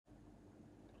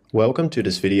Welcome to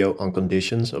this video on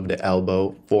conditions of the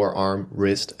elbow, forearm,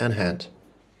 wrist and hand.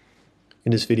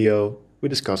 In this video, we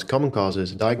discuss common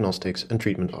causes, diagnostics and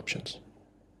treatment options.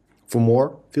 For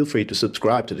more, feel free to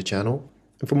subscribe to the channel,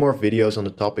 and for more videos on the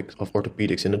topic of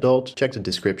orthopedics in adults, check the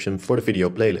description for the video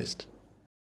playlist.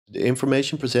 The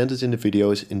information presented in the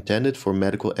video is intended for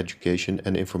medical education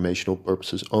and informational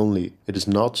purposes only. It is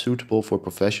not suitable for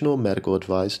professional medical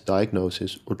advice,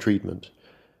 diagnosis or treatment.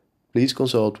 Please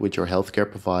consult with your healthcare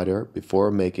provider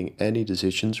before making any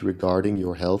decisions regarding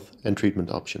your health and treatment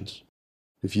options.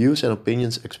 The views and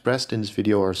opinions expressed in this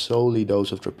video are solely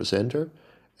those of the presenter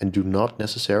and do not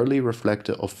necessarily reflect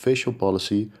the official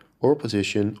policy or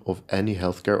position of any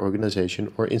healthcare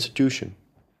organization or institution.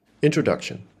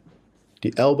 Introduction.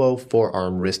 The elbow,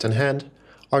 forearm, wrist and hand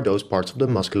are those parts of the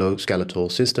musculoskeletal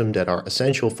system that are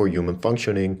essential for human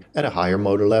functioning at a higher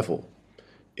motor level.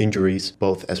 Injuries,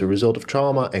 both as a result of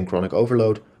trauma and chronic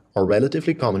overload, are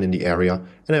relatively common in the area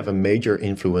and have a major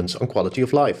influence on quality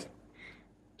of life.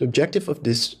 The objective of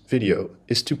this video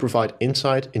is to provide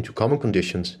insight into common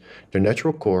conditions, their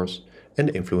natural course, and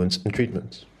the influence in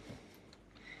treatments.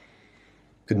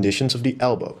 Conditions of the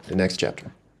elbow, the next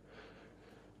chapter.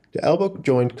 The elbow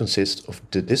joint consists of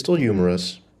the distal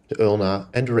humerus, the ulna,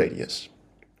 and the radius.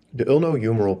 The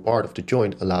ulno-humeral part of the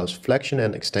joint allows flexion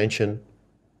and extension,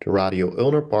 the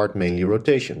radio-ulnar part mainly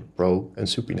rotation, pro and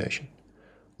supination,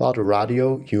 while the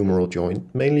radio-humeral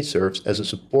joint mainly serves as a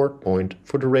support point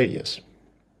for the radius.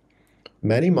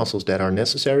 Many muscles that are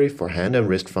necessary for hand and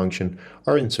wrist function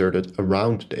are inserted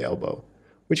around the elbow,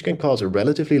 which can cause a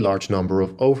relatively large number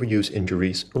of overuse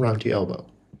injuries around the elbow.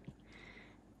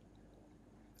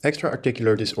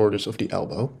 Extra-articular disorders of the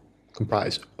elbow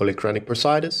comprise olecratic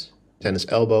bursitis, tennis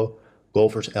elbow,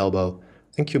 golfer's elbow,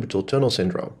 and cubital tunnel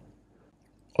syndrome.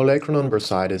 Olecranon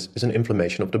bursitis is an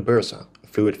inflammation of the bursa, a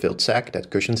fluid-filled sac that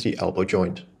cushions the elbow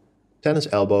joint. Tennis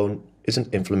elbow is an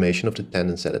inflammation of the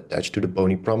tendons that attach to the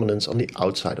bony prominence on the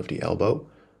outside of the elbow.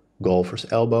 Golfer's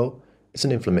elbow is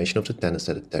an inflammation of the tendons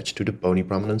that attach to the bony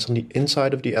prominence on the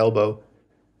inside of the elbow.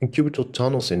 And cubital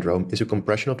tunnel syndrome is a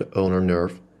compression of the ulnar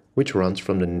nerve which runs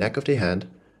from the neck of the hand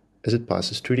as it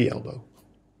passes through the elbow.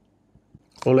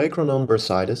 Olecranon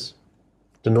bursitis.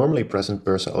 The normally present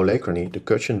bursa olecrani, the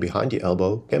cushion behind the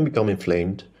elbow, can become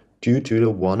inflamed due to the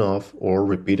one-off or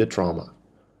repeated trauma,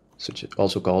 such as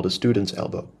also called a student's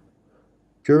elbow.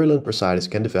 Purulent bursitis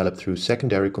can develop through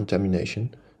secondary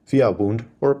contamination via a wound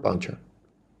or a puncture.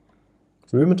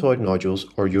 Rheumatoid nodules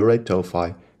or urate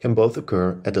tophi can both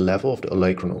occur at the level of the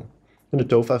olecranon, and the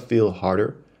tophi feel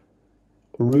harder.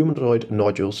 Rheumatoid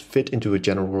nodules fit into a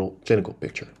general clinical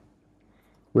picture.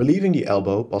 Relieving the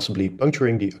elbow, possibly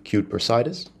puncturing the acute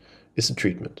bursitis, is the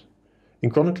treatment. In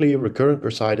chronically recurrent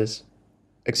bursitis,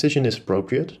 excision is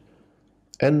appropriate,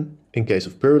 and in case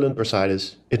of purulent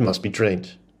bursitis, it must be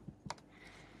drained.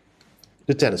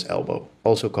 The tennis elbow,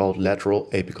 also called lateral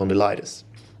epicondylitis.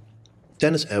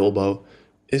 Tennis elbow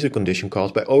is a condition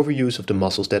caused by overuse of the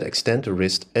muscles that extend the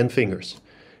wrist and fingers.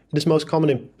 It is most common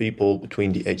in people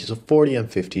between the ages of 40 and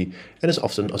 50 and is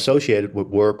often associated with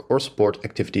work or sport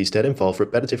activities that involve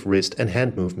repetitive wrist and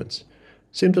hand movements.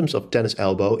 Symptoms of tennis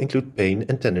elbow include pain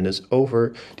and tenderness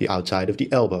over the outside of the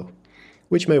elbow,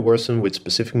 which may worsen with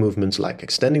specific movements like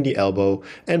extending the elbow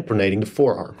and pronating the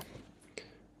forearm.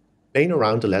 Pain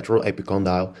around the lateral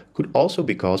epicondyle could also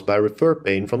be caused by referred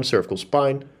pain from the cervical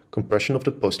spine, compression of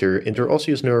the posterior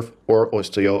interosseous nerve, or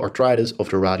osteoarthritis of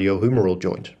the radiohumeral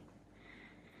joint.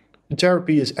 The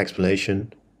therapy is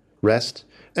explanation, rest,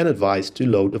 and advice to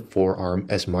load the forearm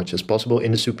as much as possible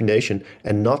in the supination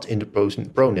and not in the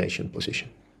pronation position.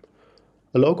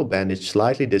 A local bandage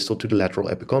slightly distal to the lateral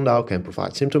epicondyle can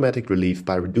provide symptomatic relief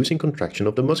by reducing contraction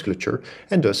of the musculature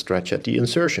and thus stretch at the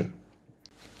insertion.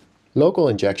 Local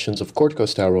injections of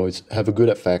corticosteroids have a good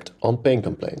effect on pain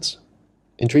complaints.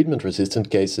 In treatment-resistant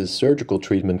cases, surgical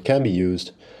treatment can be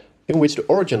used, in which the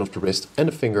origin of the wrist and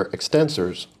the finger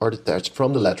extensors are detached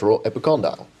from the lateral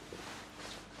epicondyle.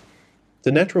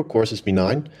 The natural course is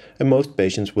benign, and most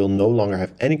patients will no longer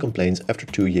have any complaints after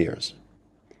 2 years.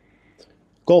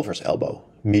 Golfer's elbow,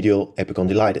 medial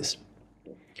epicondylitis.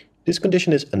 This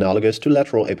condition is analogous to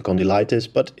lateral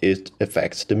epicondylitis, but it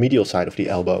affects the medial side of the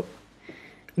elbow.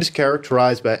 It is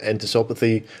characterized by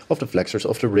enthesopathy of the flexors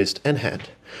of the wrist and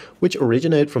hand, which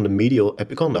originate from the medial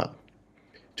epicondyle.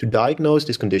 To diagnose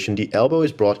this condition, the elbow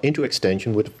is brought into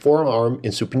extension with the forearm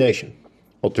in supination.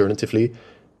 Alternatively,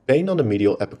 pain on the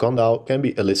medial epicondyle can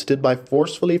be elicited by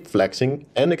forcefully flexing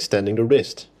and extending the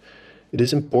wrist. It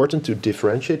is important to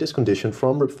differentiate this condition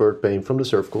from referred pain from the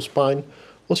cervical spine,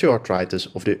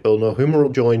 osteoarthritis of the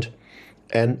ulno-humeral joint,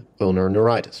 and ulnar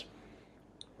neuritis.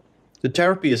 The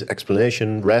therapy is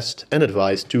explanation, rest and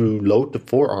advice to load the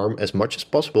forearm as much as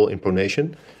possible in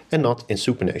pronation and not in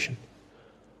supination.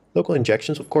 Local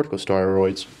injections of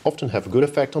corticosteroids often have a good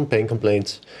effect on pain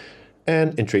complaints,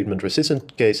 and in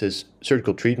treatment-resistant cases,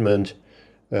 surgical treatment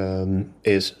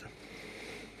is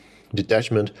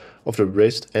detachment of the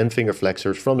wrist and finger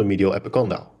flexors from the medial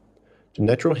epicondyle. The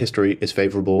natural history is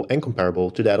favorable and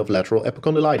comparable to that of lateral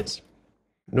epicondylitis.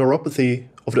 Neuropathy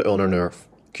of the ulnar nerve,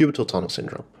 cubital tunnel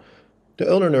syndrome.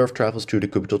 The ulnar nerve travels through the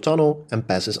cubital tunnel and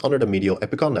passes under the medial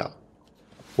epicondyle.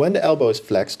 When the elbow is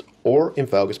flexed or in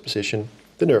valgus position,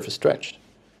 the nerve is stretched.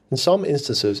 In some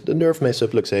instances, the nerve may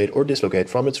subluxate or dislocate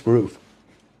from its groove.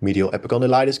 Medial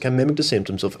epicondylitis can mimic the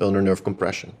symptoms of ulnar nerve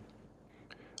compression.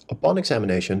 Upon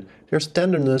examination, there is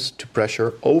tenderness to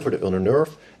pressure over the ulnar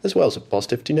nerve as well as a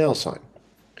positive Tinel sign,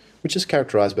 which is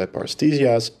characterized by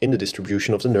paresthesias in the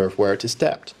distribution of the nerve where it is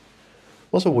tapped.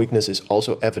 Muscle weakness is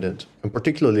also evident, and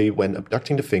particularly when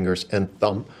abducting the fingers and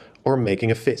thumb or making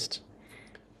a fist.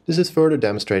 This is further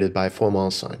demonstrated by a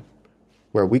Froment sign,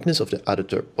 where weakness of the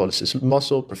adductor pollicis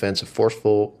muscle prevents a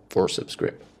forceful forceps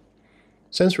grip.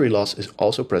 Sensory loss is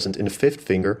also present in the fifth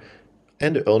finger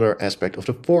and the ulnar aspect of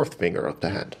the fourth finger of the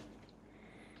hand.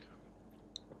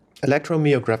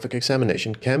 Electromyographic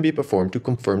examination can be performed to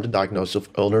confirm the diagnosis of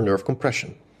ulnar nerve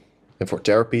compression. And for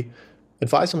therapy,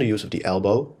 advice on the use of the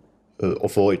elbow,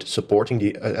 avoid supporting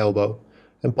the elbow,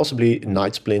 and possibly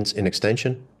night splints in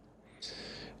extension.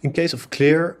 In case of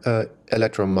clear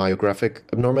electromyographic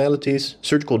abnormalities,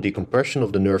 surgical decompression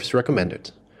of the nerve is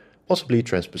recommended, possibly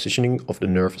transpositioning of the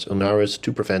nervus ulnaris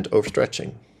to prevent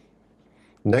overstretching.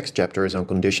 The next chapter is on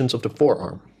conditions of the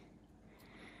forearm.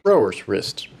 Rower's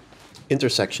wrist,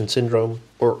 intersection syndrome,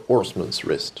 or Orsman's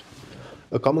wrist.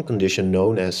 A common condition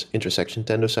known as intersection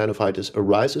tendinosynovitis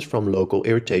arises from local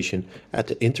irritation at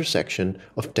the intersection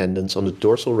of tendons on the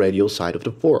dorsal radial side of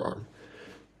the forearm.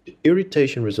 The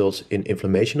irritation results in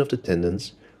inflammation of the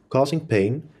tendons, causing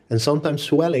pain and sometimes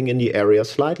swelling in the area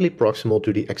slightly proximal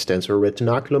to the extensor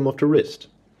retinaculum of the wrist.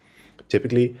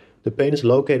 Typically, the pain is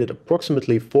located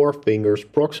approximately 4 fingers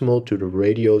proximal to the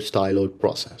radiostyloid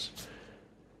process.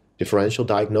 Differential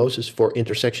diagnoses for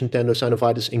intersection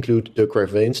tendinosynovitis include de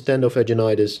Quervain's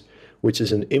tendovaginitis, which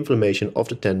is an inflammation of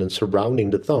the tendon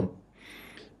surrounding the thumb,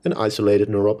 and isolated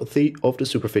neuropathy of the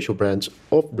superficial branch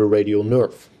of the radial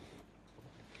nerve.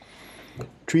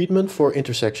 Treatment for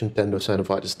intersection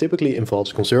tendinosynovitis typically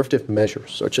involves conservative measures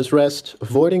such as rest,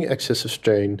 avoiding excessive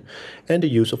strain, and the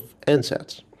use of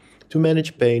NSAIDs to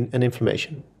manage pain and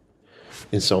inflammation.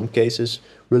 In some cases,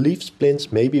 relief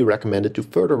splints may be recommended to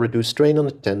further reduce strain on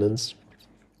the tendons.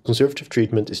 Conservative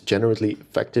treatment is generally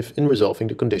effective in resolving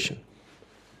the condition.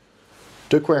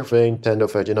 De Quervain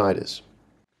tendovaginitis,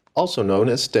 also known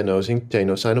as stenosing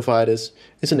tenosynovitis,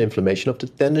 is an inflammation of the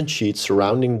tendon sheath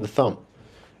surrounding the thumb.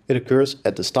 It occurs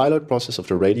at the styloid process of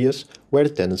the radius, where the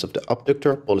tendons of the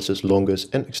abductor pollicis longus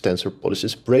and extensor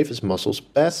pollicis brevis muscles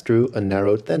pass through a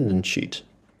narrow tendon sheath.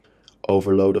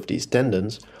 Overload of these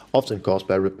tendons, often caused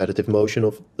by repetitive motion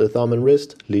of the thumb and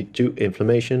wrist, lead to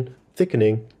inflammation,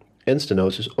 thickening, and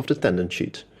stenosis of the tendon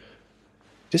sheath.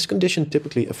 This condition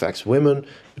typically affects women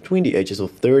between the ages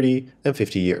of 30 and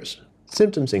 50 years.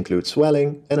 Symptoms include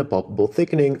swelling and a palpable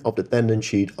thickening of the tendon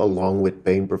sheath along with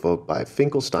pain provoked by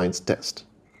Finkelstein's test.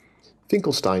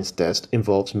 Finkelstein's test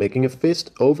involves making a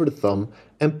fist over the thumb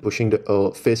and pushing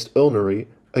the fist ulnarly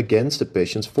against the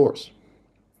patient's force.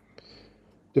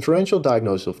 Differential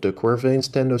diagnosis of de Quervain's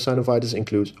tendinosynovitis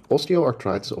includes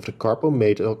osteoarthritis of the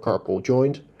carpometacarpal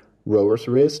joint, rower's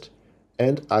wrist,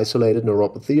 and isolated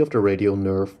neuropathy of the radial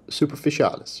nerve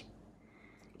superficialis.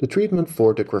 The treatment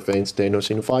for de Quervain's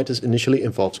tendinosynovitis initially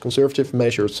involves conservative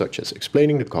measures such as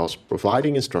explaining the cause,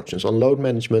 providing instructions on load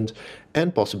management,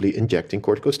 and possibly injecting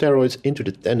corticosteroids into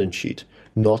the tendon sheath,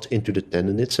 not into the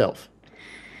tendon itself.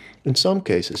 In some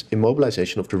cases,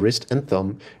 immobilization of the wrist and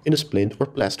thumb in a splint or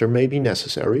plaster may be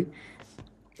necessary.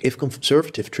 If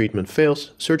conservative treatment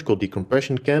fails, surgical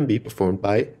decompression can be performed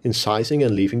by incising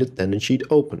and leaving the tendon sheath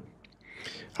open.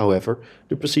 However,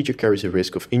 the procedure carries a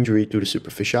risk of injury to the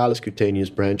superficialis cutaneous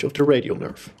branch of the radial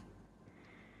nerve.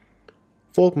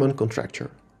 Volkmann contracture.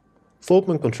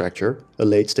 Volkmann contracture, a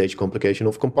late-stage complication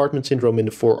of compartment syndrome in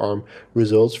the forearm,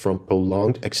 results from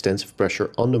prolonged extensive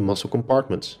pressure on the muscle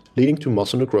compartments, leading to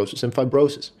muscle necrosis and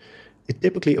fibrosis. It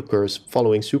typically occurs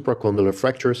following supracondylar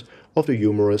fractures of the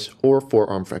humerus or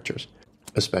forearm fractures,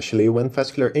 especially when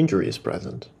vascular injury is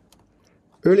present.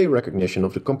 Early recognition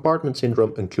of the compartment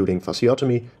syndrome, including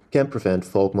fasciotomy, can prevent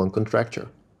Volkmann contracture.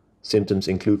 Symptoms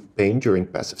include pain during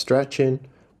passive stretching,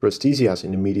 paresthesias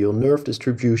in the medial nerve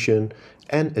distribution,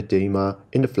 and edema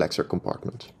in the flexor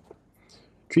compartment.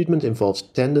 Treatment involves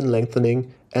tendon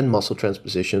lengthening and muscle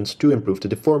transpositions to improve the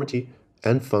deformity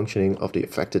and functioning of the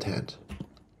affected hand.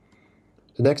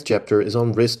 The next chapter is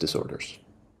on wrist disorders.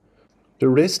 The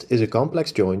wrist is a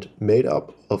complex joint made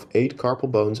up of 8 carpal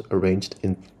bones arranged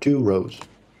in 2 rows.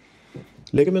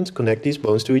 Ligaments connect these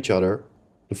bones to each other,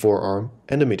 the forearm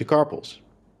and the metacarpals.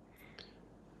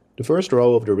 The first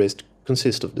row of the wrist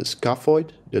consists of the scaphoid,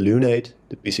 the lunate,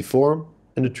 the pisiform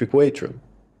and the triquetrum.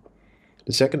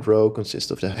 The second row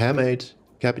consists of the hamate,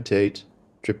 capitate,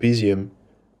 trapezium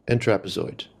and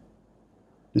trapezoid.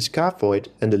 The scaphoid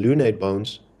and the lunate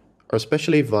bones are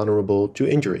especially vulnerable to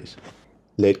injuries.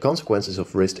 Late consequences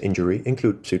of wrist injury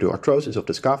include pseudoarthrosis of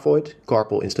the scaphoid,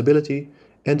 carpal instability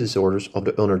and disorders of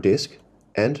the ulnar disc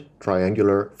and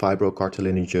triangular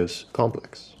fibrocartilaginous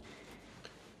complex.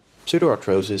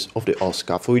 Pseudoarthrosis of the os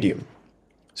scaphoideum.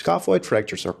 Scaphoid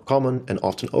fractures are common and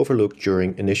often overlooked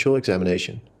during initial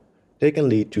examination. They can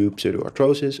lead to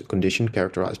pseudoarthrosis, a condition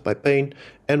characterized by pain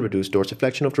and reduced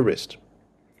dorsiflexion of the wrist.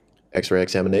 X-ray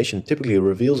examination typically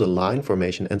reveals a line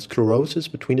formation and sclerosis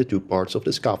between the 2 parts of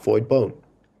the scaphoid bone.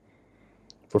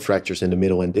 For fractures in the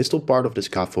middle and distal part of the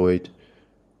scaphoid,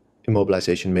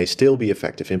 immobilization may still be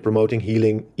effective in promoting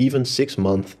healing even 6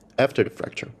 months after the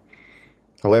fracture.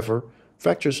 However,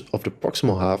 fractures of the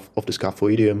proximal half of the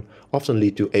scaphoideum often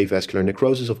lead to avascular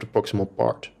necrosis of the proximal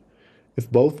part. If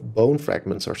both bone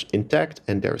fragments are intact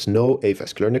and there is no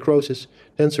avascular necrosis,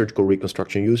 then surgical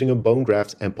reconstruction using a bone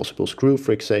graft and possible screw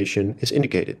fixation is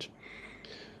indicated.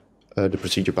 The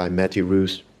procedure by Matty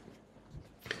Roos.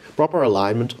 Proper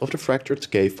alignment of the fractured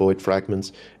scaphoid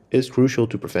fragments is crucial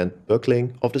to prevent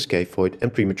buckling of the scaphoid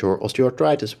and premature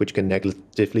osteoarthritis, which can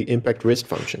negatively impact wrist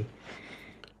function.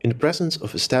 In the presence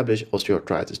of established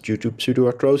osteoarthritis due to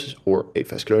pseudoarthrosis or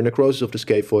avascular necrosis of the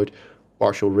scaphoid,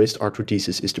 partial wrist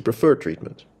arthrodesis is the preferred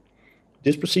treatment.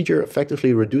 This procedure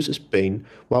effectively reduces pain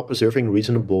while preserving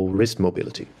reasonable wrist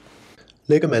mobility.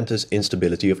 Ligamentous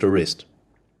instability of the wrist.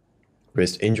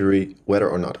 Wrist injury, whether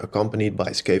or not accompanied by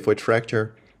scaphoid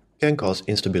fracture, can cause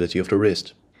instability of the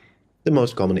wrist. The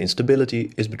most common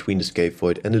instability is between the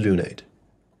scaphoid and the lunate.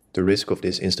 The risk of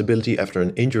this instability after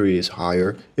an injury is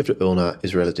higher if the ulna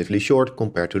is relatively short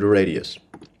compared to the radius.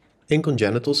 In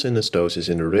congenital synostosis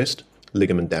in the wrist,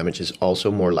 ligament damage is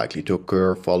also more likely to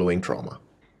occur following trauma.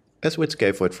 As with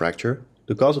scaphoid fracture,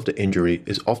 the cause of the injury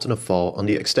is often a fall on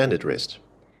the extended wrist.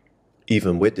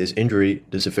 Even with this injury,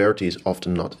 the severity is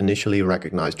often not initially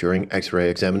recognized during X-ray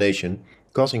examination,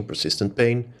 causing persistent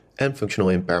pain and functional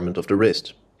impairment of the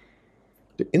wrist.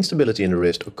 The instability in the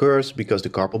wrist occurs because the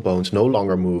carpal bones no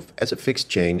longer move as a fixed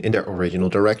chain in their original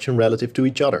direction relative to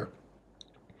each other.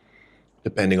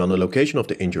 Depending on the location of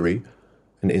the injury,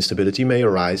 an instability may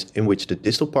arise in which the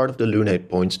distal part of the lunate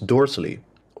points dorsally,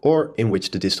 or in which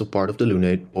the distal part of the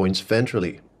lunate points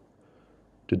ventrally.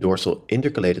 The dorsal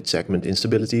intercalated segment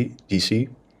instability, DC,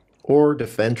 or the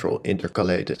ventral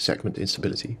intercalated segment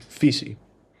instability, VC.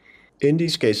 In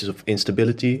these cases of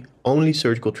instability, only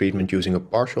surgical treatment using a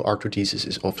partial arthrodesis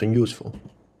is often useful.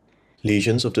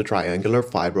 Lesions of the triangular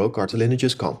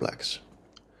fibrocartilaginous complex.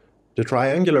 The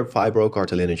triangular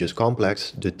fibrocartilaginous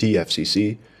complex, the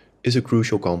TFCC, is a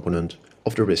crucial component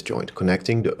of the wrist joint,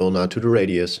 connecting the ulna to the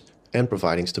radius and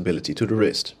providing stability to the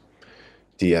wrist.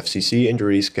 TFCC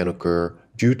injuries can occur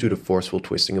due to the forceful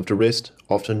twisting of the wrist,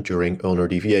 often during ulnar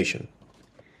deviation.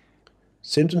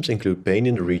 Symptoms include pain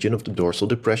in the region of the dorsal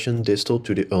depression distal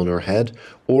to the ulnar head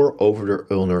or over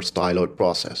the ulnar styloid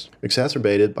process,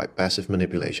 exacerbated by passive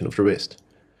manipulation of the wrist.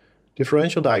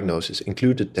 Differential diagnoses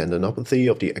include the tendinopathy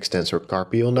of the extensor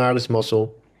carpi ulnaris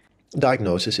muscle.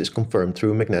 Diagnosis is confirmed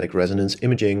through magnetic resonance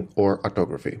imaging or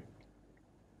arthrography.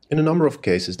 In a number of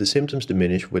cases, the symptoms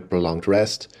diminish with prolonged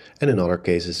rest, and in other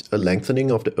cases, a lengthening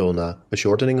of the ulna, a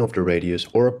shortening of the radius,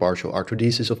 or a partial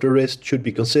arthrodesis of the wrist should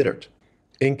be considered.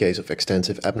 In case of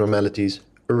extensive abnormalities,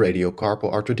 a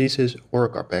radiocarpal arthrodesis or a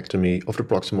carpectomy of the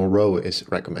proximal row is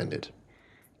recommended.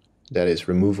 That is,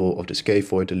 removal of the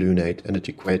scaphoid, the lunate, and the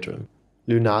triquetrum.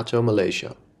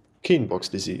 Lunatomalacia, Kienbock's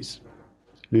disease.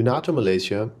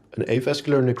 Lunatomalacia, an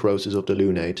avascular necrosis of the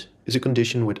lunate, is a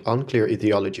condition with unclear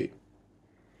etiology.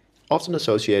 Often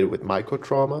associated with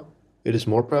microtrauma, it is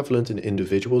more prevalent in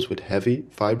individuals with heavy,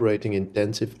 vibrating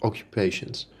intensive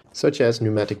occupations, such as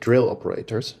pneumatic drill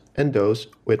operators and those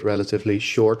with relatively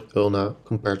short ulna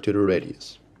compared to the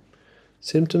radius.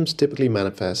 Symptoms typically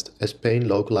manifest as pain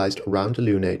localized around the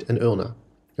lunate and ulna,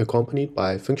 accompanied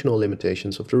by functional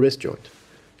limitations of the wrist joint.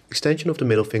 Extension of the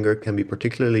middle finger can be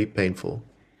particularly painful.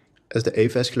 As the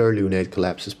avascular lunate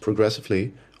collapses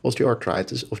progressively,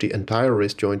 osteoarthritis of the entire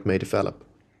wrist joint may develop.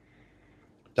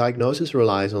 Diagnosis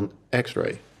relies on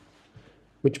X-ray.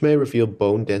 which may reveal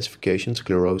bone densification,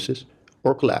 sclerosis,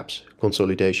 or collapse,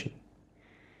 consolidation.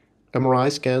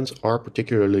 MRI scans are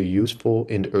particularly useful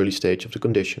in the early stage of the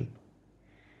condition.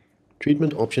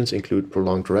 Treatment options include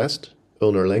prolonged rest,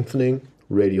 ulnar lengthening,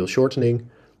 radial shortening,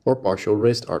 or partial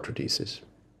wrist arthrodesis.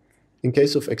 In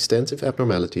case of extensive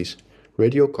abnormalities,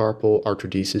 radiocarpal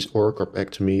arthrodesis or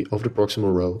carpectomy of the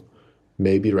proximal row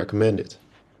may be recommended.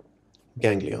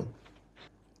 Ganglion.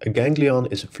 A ganglion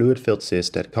is a fluid-filled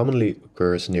cyst that commonly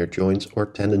occurs near joints or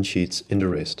tendon sheaths in the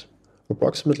wrist.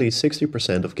 Approximately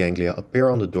 60% of ganglia appear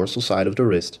on the dorsal side of the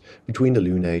wrist between the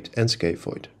lunate and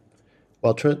scaphoid,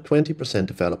 while 20%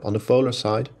 develop on the volar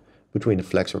side between the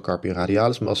flexor carpi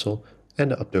radialis muscle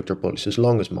and the abductor pollicis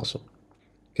longus muscle.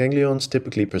 Ganglions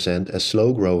typically present as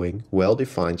slow-growing,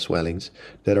 well-defined swellings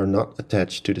that are not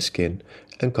attached to the skin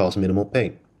and cause minimal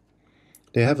pain.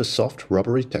 They have a soft,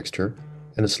 rubbery texture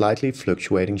and a slightly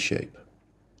fluctuating shape.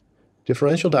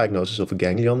 Differential diagnosis of a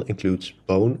ganglion includes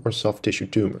bone or soft tissue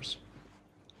tumors.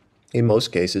 In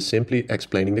most cases, simply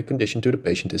explaining the condition to the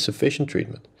patient is sufficient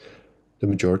treatment. The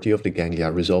majority of the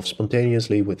ganglia resolve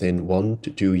spontaneously within 1 to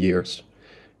 2 years.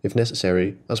 If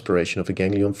necessary, aspiration of the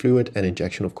ganglion fluid and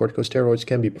injection of corticosteroids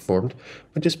can be performed,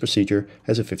 but this procedure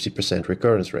has a 50%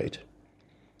 recurrence rate.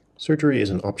 Surgery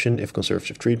is an option if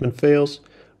conservative treatment fails,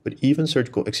 but even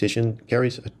surgical excision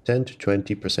carries a 10 to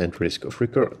 20% risk of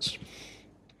recurrence.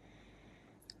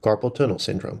 Carpal tunnel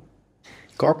syndrome.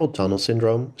 Carpal tunnel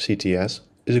syndrome, CTS,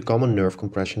 is a common nerve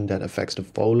compression that affects the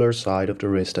volar side of the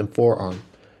wrist and forearm.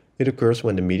 It occurs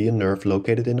when the median nerve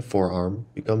located in the forearm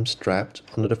becomes trapped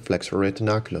under the flexor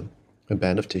retinaculum, a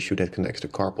band of tissue that connects the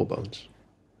carpal bones.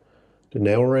 The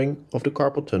narrowing of the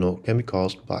carpal tunnel can be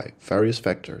caused by various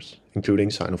factors, including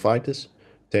synovitis,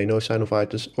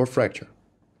 tenosynovitis, or fracture.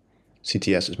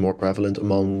 CTS is more prevalent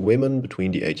among women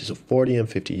between the ages of 40 and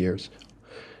 50 years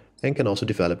and can also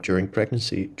develop during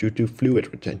pregnancy due to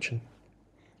fluid retention.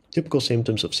 Typical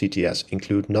symptoms of CTS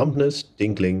include numbness,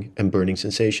 tingling, and burning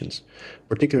sensations,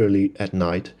 particularly at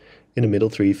night in the middle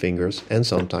 3 fingers and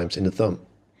sometimes in the thumb.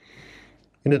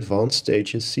 In advanced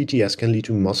stages, CTS can lead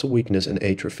to muscle weakness and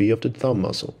atrophy of the thumb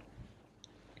muscle.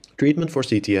 Treatment for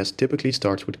CTS typically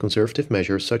starts with conservative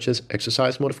measures such as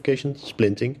exercise modification,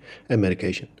 splinting, and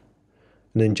medication.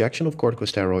 An injection of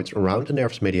corticosteroids around the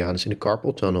nervus medianus in the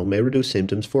carpal tunnel may reduce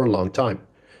symptoms for a long time.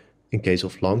 In case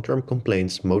of long-term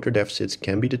complaints, motor deficits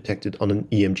can be detected on an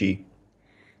EMG.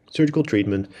 Surgical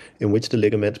treatment, in which the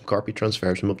ligamentum carpi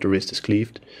transversum of the wrist is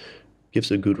cleaved,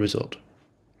 gives a good result.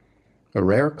 A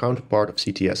rare counterpart of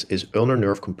CTS is ulnar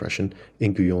nerve compression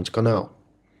in Guyon's canal,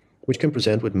 which can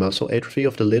present with muscle atrophy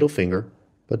of the little finger,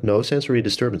 but no sensory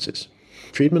disturbances.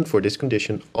 Treatment for this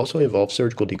condition also involves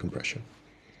surgical decompression.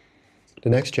 The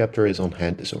next chapter is on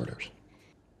hand disorders.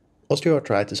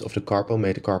 Osteoarthritis of the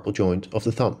carpometacarpal joint of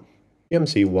the thumb.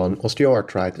 CMC1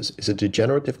 osteoarthritis is a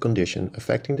degenerative condition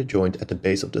affecting the joint at the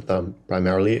base of the thumb,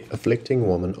 primarily afflicting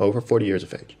women over 40 years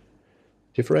of age.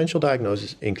 Differential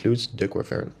diagnosis includes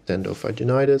duct-afferent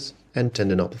tendovaginitis and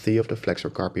tendinopathy of the flexor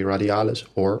carpi radialis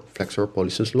or flexor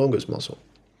pollicis longus muscle.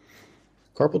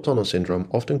 Carpal tunnel syndrome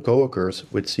often co-occurs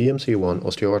with CMC1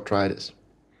 osteoarthritis.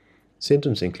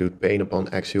 Symptoms include pain upon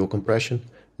axial compression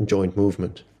and joint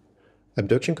movement,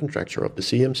 abduction contracture of the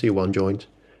CMC1 joint,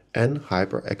 and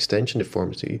hyperextension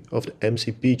deformity of the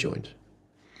MCP joint.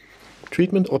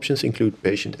 Treatment options include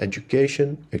patient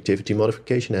education, activity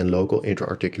modification, and local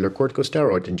intra-articular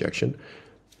corticosteroid injection,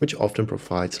 which often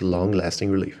provides long-lasting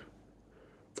relief.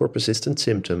 For persistent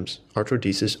symptoms,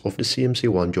 arthrodesis of the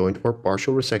CMC1 joint or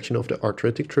partial resection of the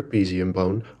arthritic trapezium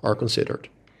bone are considered.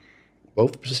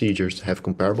 Both procedures have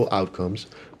comparable outcomes,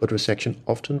 but resection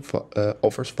often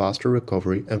offers faster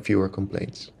recovery and fewer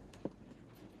complaints.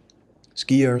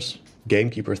 Skier's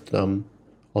gamekeeper's thumb,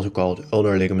 also called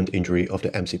ulnar ligament injury of the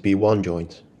MCP1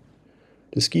 joint.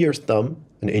 The skier's thumb,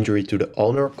 an injury to the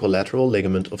ulnar collateral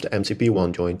ligament of the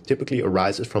MCP1 joint, typically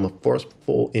arises from a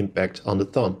forceful impact on the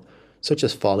thumb, such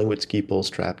as falling with ski poles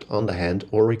strapped on the hand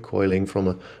or recoiling from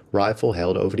a rifle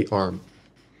held over the arm.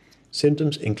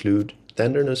 Symptoms include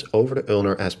tenderness over the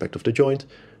ulnar aspect of the joint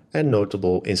and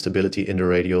notable instability in the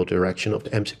radial direction of the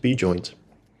MCP joint.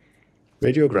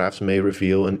 Radiographs may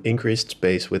reveal an increased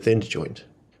space within the joint.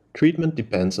 Treatment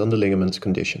depends on the ligament's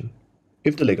condition.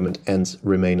 If the ligament ends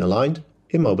remain aligned,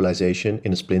 immobilization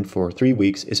in a splint for 3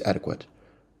 weeks is adequate.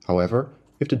 However,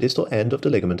 if the distal end of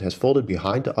the ligament has folded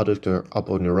behind the adductor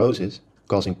aponeurosis,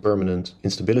 causing permanent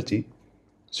instability,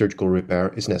 surgical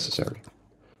repair is necessary.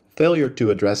 Failure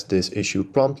to address this issue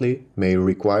promptly may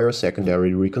require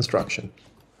secondary reconstruction.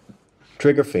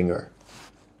 Trigger finger.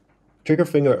 Trigger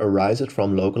finger arises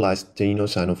from localized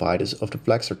tenosynovitis of the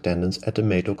flexor tendons at the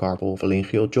metacarpal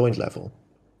phalangeal joint level.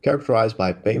 characterized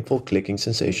by painful clicking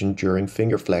sensation during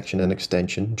finger flexion and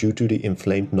extension due to the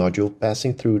inflamed nodule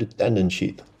passing through the tendon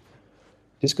sheath.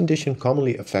 This condition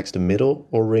commonly affects the middle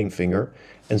or ring finger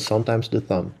and sometimes the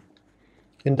thumb.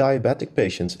 In diabetic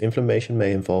patients, inflammation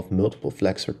may involve multiple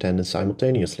flexor tendons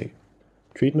simultaneously.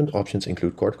 Treatment options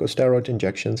include corticosteroid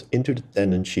injections into the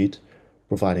tendon sheath,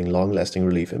 providing long-lasting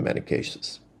relief in many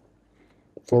cases.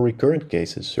 For recurrent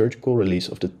cases, surgical release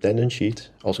of the tendon sheath,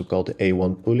 also called the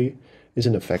A1 pulley, is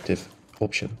an effective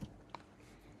option.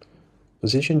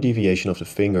 Position deviation of the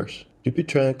fingers.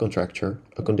 Dupuytren contracture,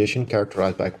 a condition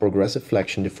characterized by progressive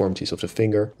flexion deformities of the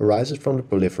finger, arises from the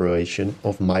proliferation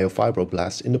of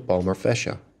myofibroblasts in the palmar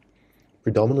fascia,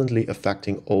 predominantly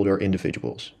affecting older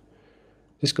individuals.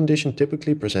 This condition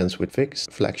typically presents with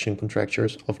fixed flexion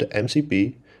contractures of the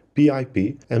MCP,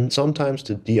 PIP, and sometimes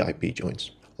the DIP joints,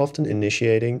 often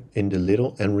initiating in the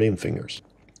little and ring fingers.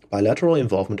 Bilateral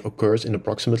involvement occurs in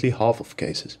approximately half of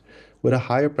cases, with a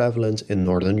higher prevalence in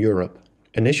Northern Europe.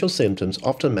 Initial symptoms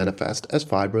often manifest as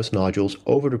fibrous nodules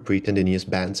over the pretendinous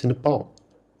bands in the palm,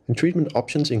 and treatment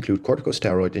options include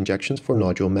corticosteroid injections for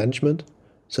nodule management,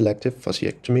 selective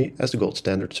fasciectomy as the gold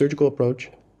standard surgical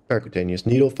approach, percutaneous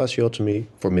needle fasciotomy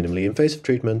for minimally invasive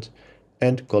treatment,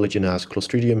 and collagenase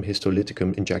Clostridium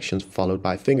histolyticum injections followed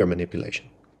by finger manipulation.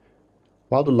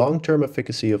 While the long-term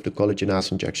efficacy of the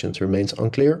collagenase injections remains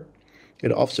unclear,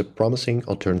 it offers a promising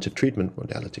alternative treatment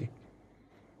modality.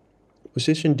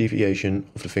 Position deviation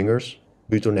of the fingers,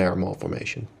 boutonniere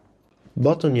malformation.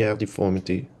 Boutonniere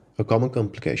deformity, a common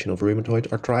complication of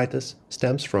rheumatoid arthritis,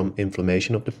 stems from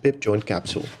inflammation of the pip joint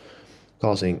capsule,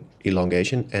 causing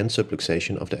elongation and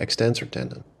subluxation of the extensor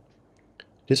tendon.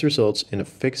 This results in a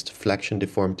fixed flexion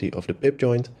deformity of the pip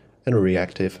joint and a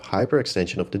reactive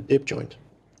hyperextension of the dip joint,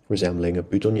 resembling a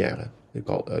boutonniere.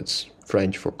 It's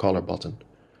French for collar button.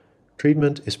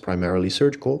 Treatment is primarily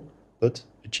surgical, but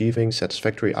achieving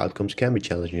satisfactory outcomes can be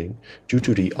challenging due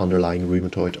to the underlying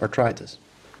rheumatoid arthritis.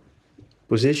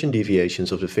 Position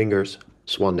deviations of the fingers,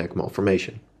 swan neck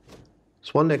malformation.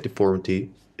 Swan neck deformity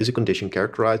is a condition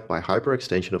characterized by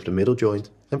hyperextension of the middle joint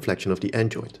and flexion of the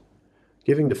end joint,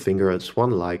 giving the finger a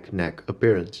swan-like neck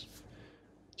appearance.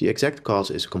 The exact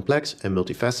cause is complex and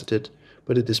multifaceted,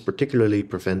 but it is particularly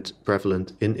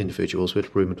prevalent in individuals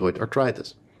with rheumatoid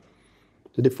arthritis.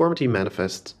 The deformity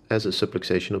manifests as a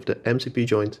subluxation of the MCP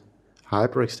joint,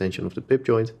 hyperextension of the pip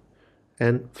joint,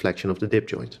 and flexion of the dip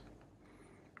joint.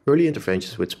 Early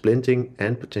interventions with splinting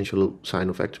and potential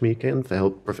synovectomy can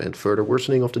help prevent further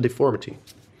worsening of the deformity.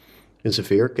 In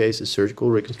severe cases, surgical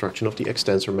reconstruction of the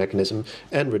extensor mechanism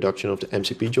and reduction of the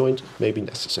MCP joint may be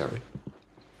necessary.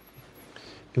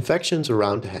 Infections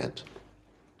around the hand.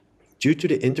 Due to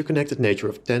the interconnected nature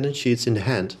of tendon sheaths in the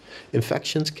hand,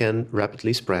 infections can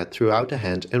rapidly spread throughout the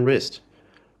hand and wrist.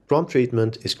 Prompt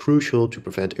treatment is crucial to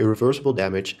prevent irreversible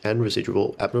damage and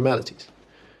residual abnormalities.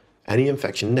 Any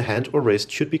infection in the hand or wrist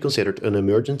should be considered an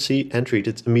emergency and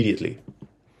treated immediately.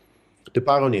 The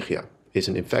paronychia is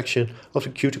an infection of the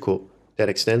cuticle that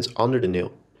extends under the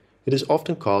nail. It is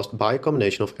often caused by a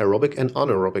combination of aerobic and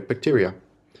anaerobic bacteria.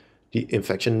 The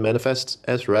infection manifests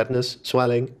as redness,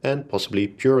 swelling, and possibly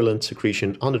purulent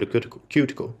secretion under the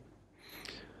cuticle.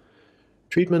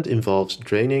 Treatment involves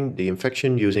draining the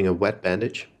infection using a wet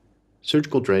bandage.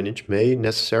 Surgical drainage may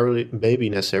be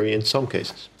necessary in some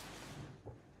cases.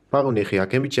 Paronychia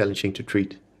can be challenging to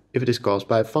treat if it is caused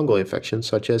by a fungal infection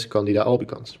such as Candida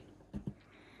albicans.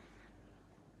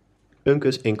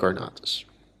 Uncus incarnatus.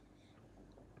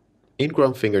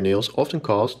 Ingrown fingernails, often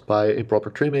caused by improper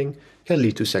trimming, can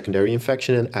lead to secondary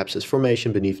infection and abscess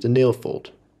formation beneath the nail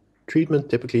fold. Treatment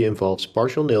typically involves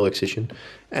partial nail excision,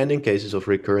 and in cases of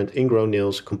recurrent ingrown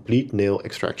nails, complete nail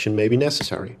extraction may be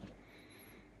necessary.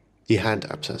 The hand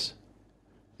abscess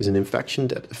is an infection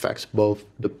that affects both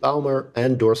the palmar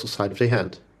and dorsal side of the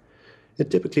hand.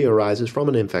 It typically arises from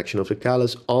an infection of the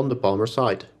callus on the palmar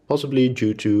side, possibly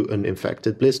due to an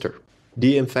infected blister.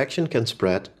 The infection can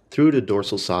spread through the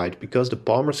dorsal side because the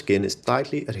palmar skin is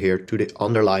tightly adhered to the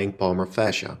underlying palmar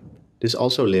fascia. This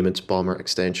also limits palmar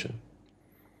extension.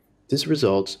 This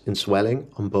results in swelling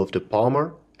on both the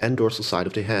palmar and dorsal side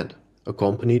of the hand,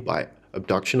 accompanied by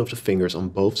abduction of the fingers on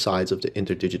both sides of the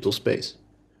interdigital space.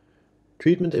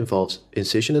 Treatment involves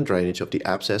incision and drainage of the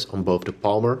abscess on both the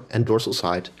palmar and dorsal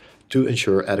side to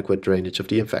ensure adequate drainage of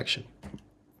the infection.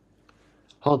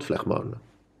 Handphlegmone.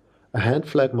 A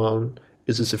handphlegmone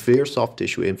is a severe soft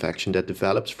tissue infection that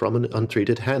develops from an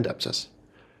untreated hand abscess.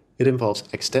 It involves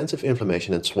extensive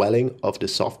inflammation and swelling of the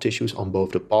soft tissues on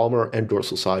both the palmar and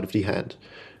dorsal side of the hand.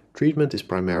 Treatment is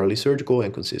primarily surgical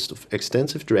and consists of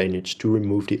extensive drainage to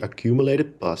remove the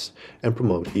accumulated pus and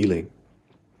promote healing.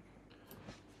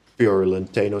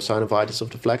 purulent tenosynovitis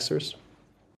of the flexors.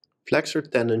 Flexor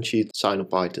tendon sheath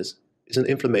synovitis is an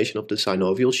inflammation of the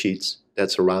synovial sheaths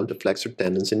that surround the flexor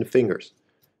tendons in the fingers.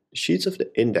 The sheaths of the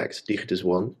index, digitus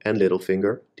 1, and little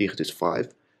finger, digitus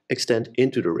 5, extend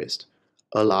into the wrist,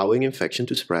 allowing infection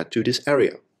to spread to this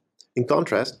area. In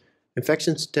contrast,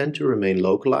 infections tend to remain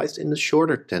localized in the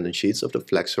shorter tendon sheaths of the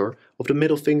flexor of the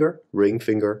middle finger, ring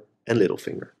finger, and little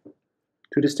finger.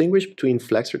 To distinguish between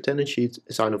flexor tendon sheath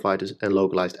synovitis and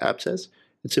localized abscess,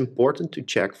 it's important to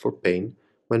check for pain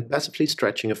when passively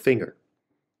stretching a finger.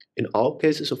 In all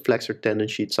cases of flexor tendon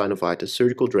sheath synovitis,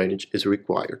 surgical drainage is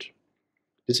required.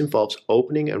 This involves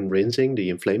opening and rinsing the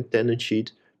inflamed tendon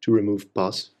sheath to remove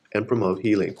pus and promote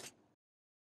healing.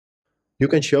 You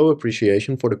can show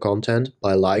appreciation for the content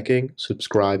by liking,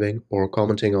 subscribing, or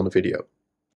commenting on the video.